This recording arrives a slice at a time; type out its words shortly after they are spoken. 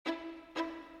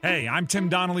Hey, I'm Tim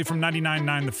Donnelly from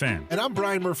 99.9 The Fan. And I'm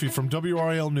Brian Murphy from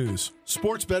WRAL News.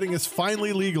 Sports betting is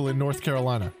finally legal in North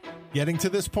Carolina. Getting to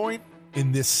this point,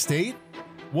 in this state,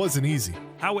 wasn't easy.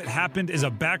 How it happened is a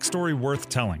backstory worth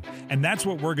telling, and that's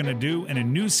what we're going to do in a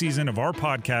new season of our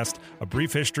podcast, A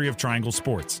Brief History of Triangle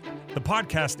Sports. The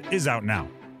podcast is out now.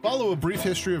 Follow A Brief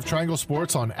History of Triangle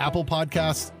Sports on Apple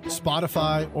Podcasts,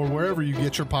 Spotify, or wherever you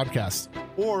get your podcasts,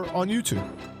 or on YouTube.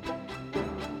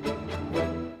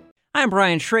 I'm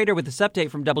Brian Schrader with this update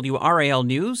from WRAL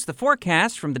News. The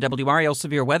forecast from the WRAL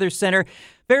Severe Weather Center,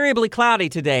 variably cloudy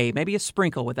today, maybe a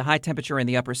sprinkle with a high temperature in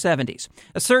the upper 70s.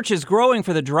 A search is growing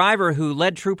for the driver who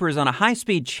led troopers on a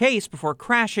high-speed chase before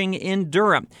crashing in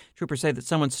Durham. Troopers say that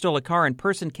someone stole a car in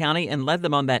Person County and led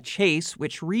them on that chase,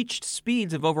 which reached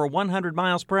speeds of over 100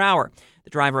 miles per hour. The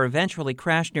driver eventually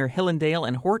crashed near Hillendale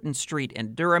and Horton Street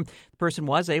in Durham. The person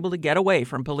was able to get away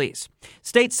from police.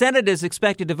 State Senate is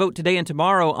expected to vote today and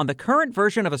tomorrow on the current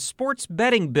version of a sports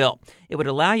betting bill. It would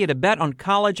allow you to bet on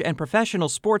college and professional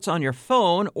sports on your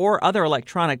phone or other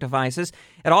electronic devices.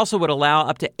 It also would allow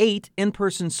up to 8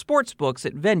 in-person sports books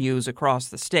at venues across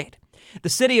the state. The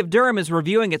city of Durham is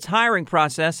reviewing its hiring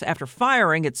process after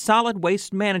firing its solid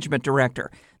waste management director.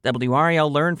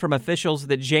 WRAL learned from officials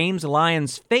that James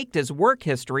Lyons faked his work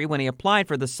history when he applied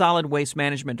for the solid waste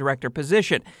management director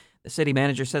position. The city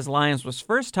manager says Lyons was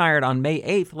first hired on May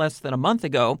 8th, less than a month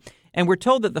ago, and we're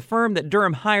told that the firm that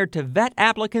Durham hired to vet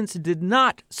applicants did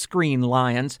not screen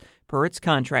Lyons per its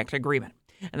contract agreement.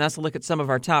 And that's a look at some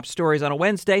of our top stories on a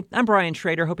Wednesday. I'm Brian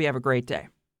Schrader. Hope you have a great day.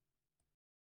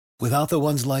 Without the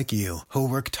ones like you, who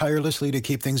work tirelessly to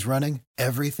keep things running,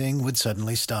 everything would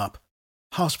suddenly stop.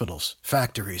 Hospitals,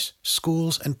 factories,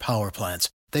 schools, and power plants,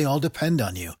 they all depend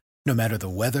on you. No matter the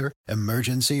weather,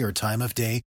 emergency, or time of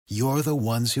day, you're the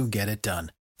ones who get it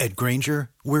done. At Grainger,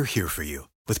 we're here for you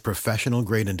with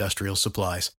professional-grade industrial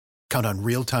supplies. Count on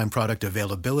real-time product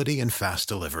availability and fast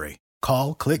delivery.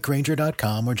 Call, click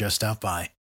Grainger.com, or just stop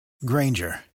by.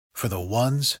 Grainger, for the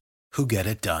ones who get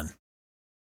it done.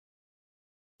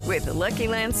 With the Lucky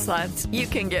Land Slots, you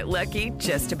can get lucky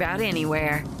just about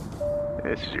anywhere.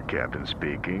 This is your captain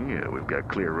speaking. We've got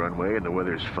clear runway and the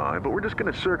weather's fine, but we're just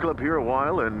going to circle up here a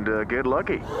while and get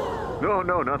lucky.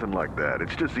 No, nothing like that.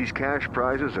 It's just these cash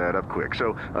prizes add up quick.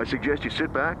 So I suggest you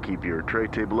sit back, keep your tray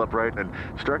table upright, and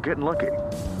start getting lucky.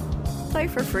 Play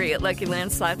for free at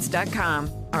LuckyLandSlots.com.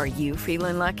 Are you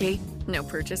feeling lucky? No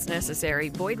purchase necessary.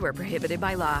 Void where prohibited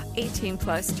by law.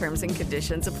 18+ terms and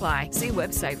conditions apply. See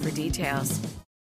website for details.